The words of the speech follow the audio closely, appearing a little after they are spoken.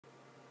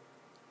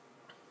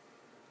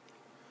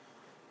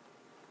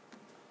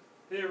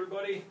Hey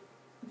everybody,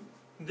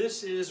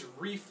 this is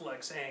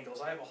reflex angles.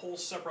 I have a whole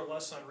separate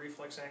lesson on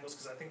reflex angles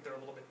because I think they're a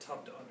little bit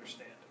tough to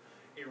understand.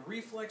 A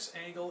reflex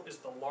angle is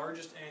the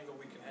largest angle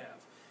we can have.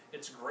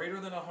 It's greater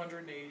than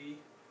 180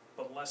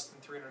 but less than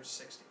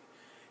 360.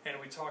 And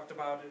we talked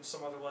about in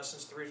some other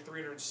lessons,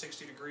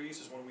 360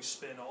 degrees is when we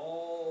spin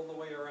all the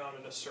way around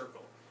in a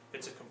circle.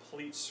 It's a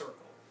complete circle.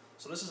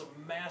 So this is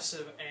a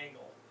massive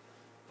angle.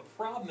 The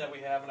problem that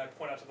we have, and I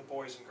point out to the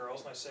boys and girls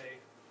and I say,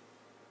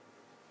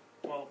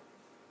 well,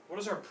 what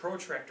does our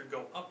protractor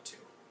go up to?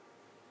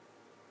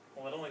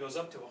 Well, it only goes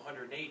up to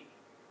 180.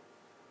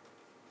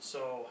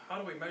 So how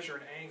do we measure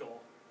an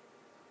angle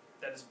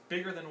that is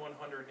bigger than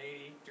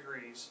 180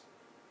 degrees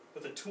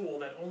with a tool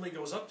that only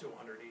goes up to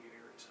 180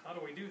 degrees? How do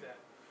we do that?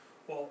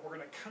 Well, we're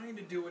going to kind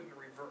of do it in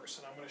reverse,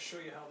 and I'm going to show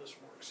you how this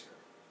works here.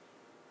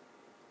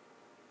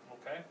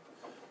 Okay?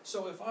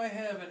 So if I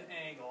have an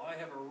angle, I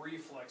have a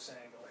reflex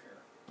angle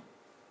here.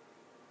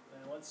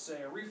 And let's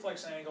say a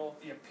reflex angle,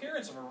 the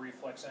appearance of a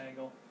reflex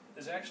angle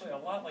is actually a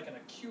lot like an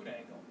acute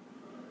angle.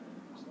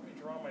 So let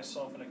me draw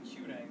myself an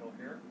acute angle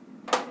here.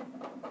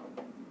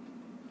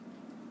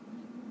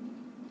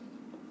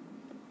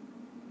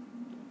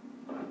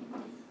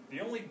 The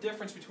only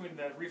difference between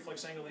that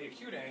reflex angle and the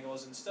acute angle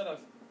is instead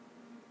of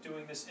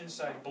doing this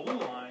inside blue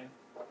line,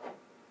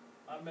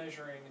 I'm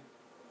measuring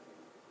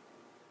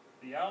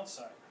the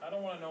outside. I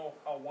don't want to know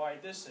how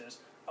wide this is.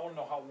 I want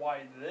to know how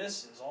wide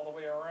this is all the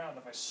way around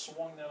if I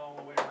swung that all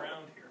the way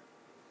around here.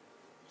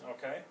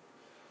 Okay?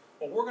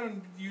 Well, we're going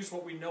to use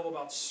what we know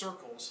about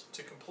circles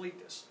to complete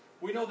this.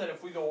 We know that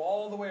if we go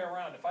all the way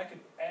around, if I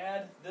could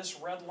add this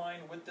red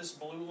line with this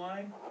blue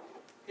line,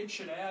 it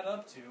should add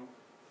up to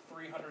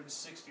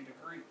 360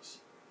 degrees.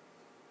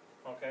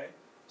 Okay?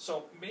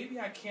 So maybe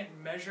I can't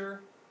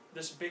measure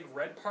this big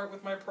red part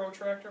with my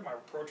protractor. My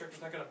protractor's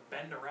not going to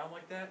bend around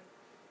like that.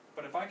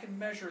 But if I can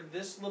measure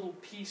this little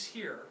piece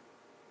here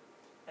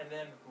and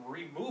then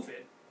remove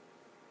it,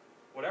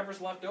 whatever's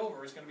left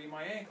over is going to be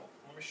my angle.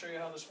 Let me show you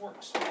how this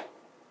works.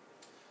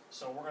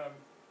 So we're going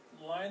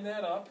to line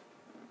that up,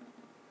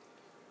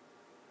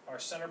 our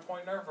center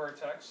point and our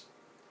vertex.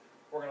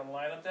 We're going to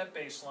line up that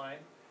baseline,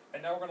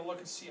 and now we're going to look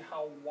and see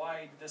how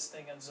wide this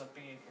thing ends up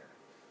being here.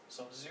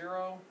 So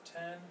 0,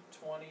 10,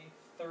 20,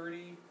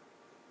 30,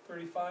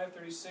 35,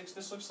 36.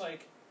 This looks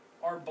like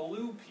our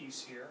blue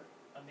piece here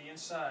on the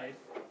inside.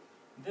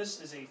 This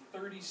is a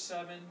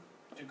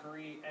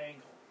 37-degree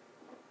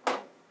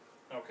angle.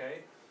 Okay?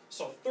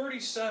 So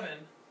 37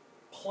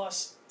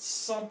 plus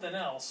something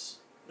else,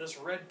 this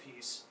red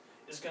piece,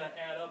 is going to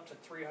add up to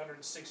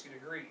 360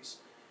 degrees.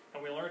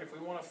 And we learned if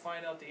we want to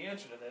find out the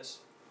answer to this,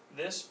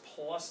 this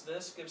plus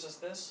this gives us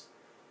this.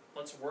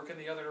 Let's work in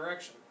the other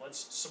direction.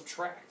 Let's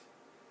subtract.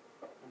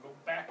 We'll go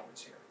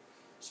backwards here.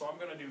 So I'm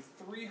going to do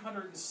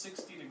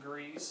 360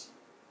 degrees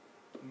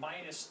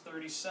minus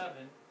 37.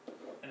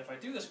 And if I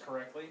do this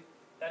correctly,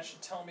 that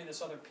should tell me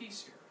this other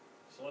piece here.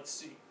 So let's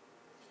see.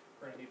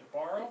 We're going to need to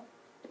borrow.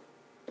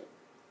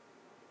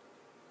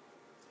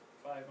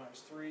 5 minus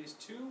 3 is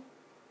 2.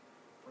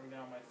 Bring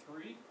down my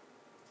 3.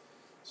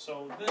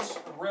 So this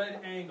red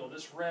angle,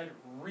 this red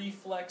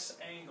reflex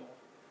angle,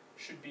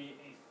 should be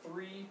a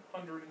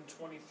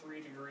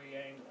 323 degree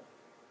angle.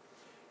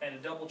 And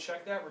to double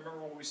check that, remember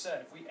what we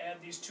said. If we add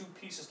these two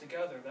pieces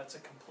together, that's a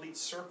complete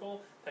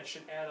circle. That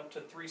should add up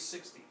to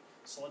 360.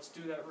 So let's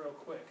do that real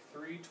quick.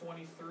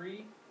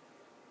 323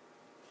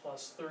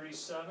 plus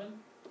 37.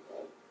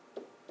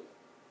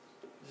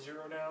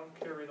 0 down,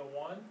 carry the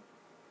 1.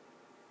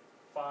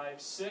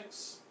 5,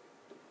 6,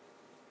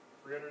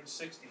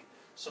 360.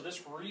 So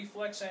this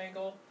reflex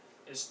angle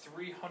is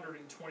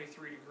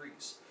 323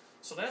 degrees.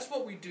 So that's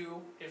what we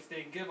do if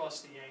they give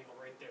us the angle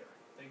right there.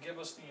 They give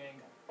us the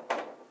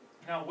angle.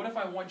 Now, what if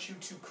I want you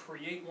to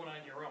create one on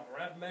your own? We're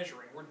not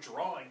measuring, we're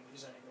drawing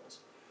these angles.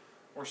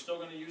 We're still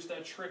going to use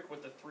that trick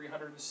with the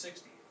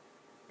 360.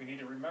 We need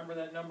to remember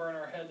that number in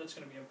our head. That's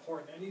going to be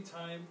important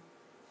anytime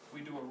we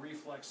do a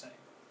reflex angle.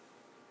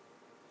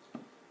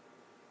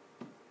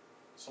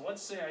 So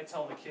let's say I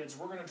tell the kids,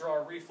 we're going to draw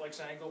a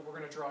reflex angle, we're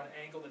going to draw an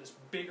angle that is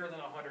bigger than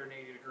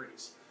 180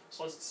 degrees.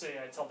 So let's say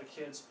I tell the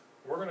kids,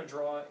 we're going to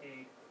draw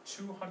a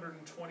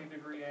 220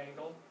 degree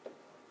angle.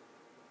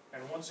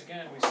 And once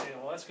again, we say,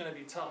 well, that's going to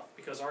be tough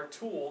because our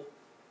tool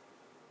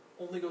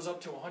only goes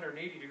up to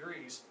 180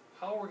 degrees.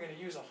 How are we going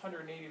to use a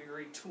 180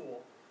 degree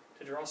tool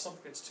to draw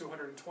something that's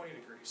 220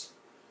 degrees?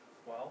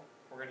 Well,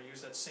 we're going to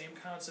use that same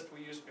concept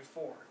we used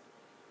before.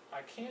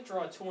 I can't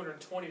draw a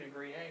 220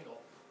 degree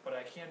angle, but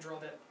I can draw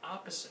that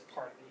opposite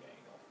part of the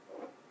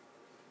angle.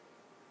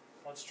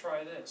 Let's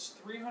try this.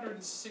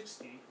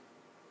 360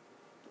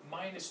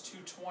 minus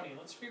 220.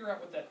 Let's figure out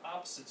what that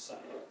opposite side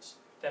is.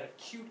 That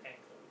acute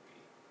angle would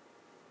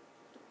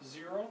be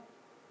 0,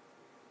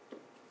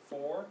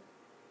 4,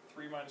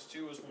 3 minus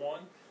 2 is 1.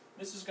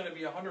 This is going to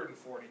be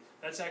 140.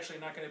 That's actually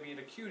not going to be an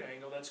acute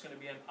angle. That's going to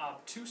be an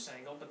obtuse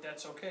angle, but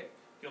that's okay.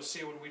 You'll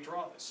see when we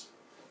draw this.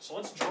 So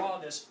let's draw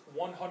this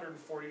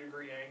 140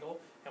 degree angle,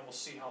 and we'll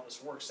see how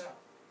this works out.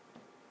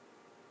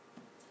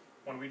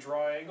 When we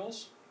draw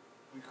angles,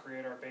 we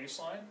create our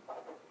baseline.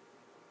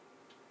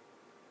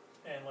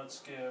 And let's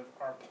give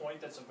our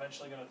point that's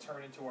eventually going to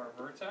turn into our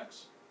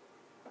vertex.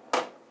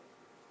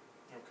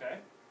 Okay.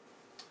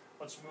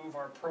 Let's move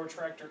our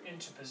protractor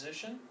into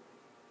position.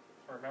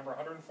 Remember,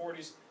 140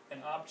 is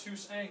an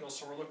obtuse angle,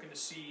 so we're looking to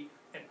see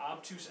an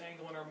obtuse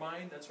angle in our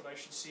mind. That's what I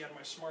should see on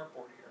my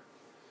smartboard here.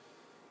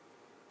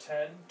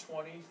 10,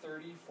 20,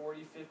 30,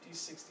 40, 50,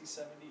 60,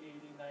 70, 80,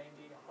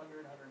 90,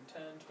 100,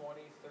 110,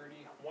 20, 30,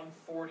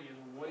 140 is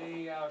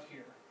way out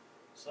here.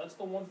 So that's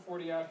the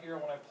 140 out here.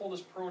 When I pull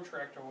this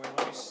protractor away,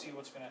 let me see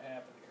what's going to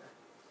happen here.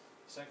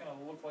 Is that going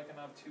to look like an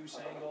obtuse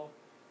angle?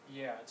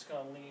 Yeah, it's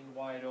going to lean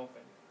wide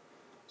open.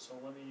 So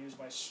let me use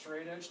my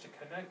straight edge to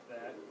connect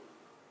that.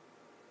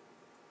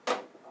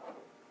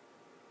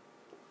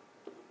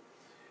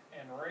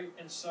 And right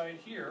inside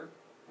here,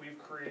 we've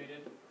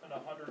created an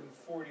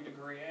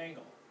 140-degree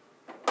angle.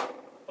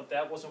 But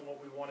that wasn't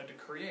what we wanted to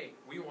create.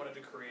 We wanted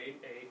to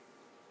create a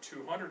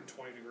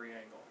 220-degree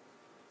angle.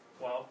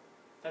 Well,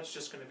 that's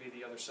just going to be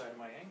the other side of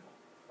my angle.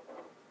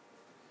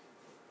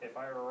 If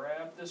I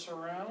wrap this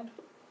around,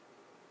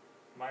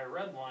 my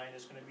red line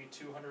is going to be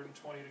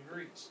 220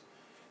 degrees.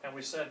 And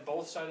we said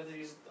both sides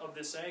of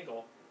this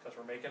angle, because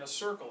we're making a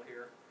circle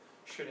here,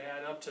 should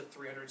add up to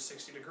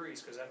 360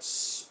 degrees, because that's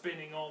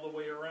spinning all the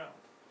way around.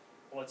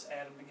 Well, let's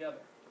add them together.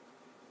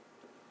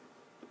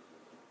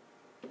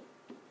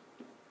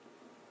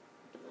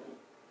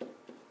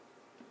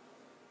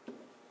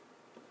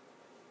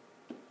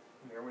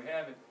 And there we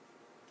have it.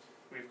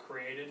 We've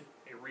created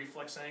a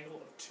reflex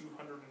angle of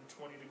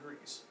 220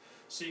 degrees.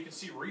 So you can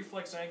see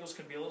reflex angles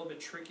can be a little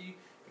bit tricky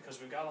because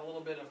we've got a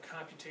little bit of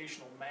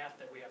computational math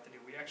that we have to do.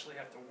 We actually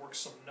have to work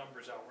some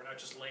numbers out. We're not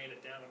just laying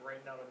it down and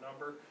writing out a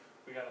number.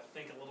 We got to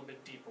think a little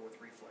bit deeper with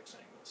reflex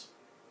angles.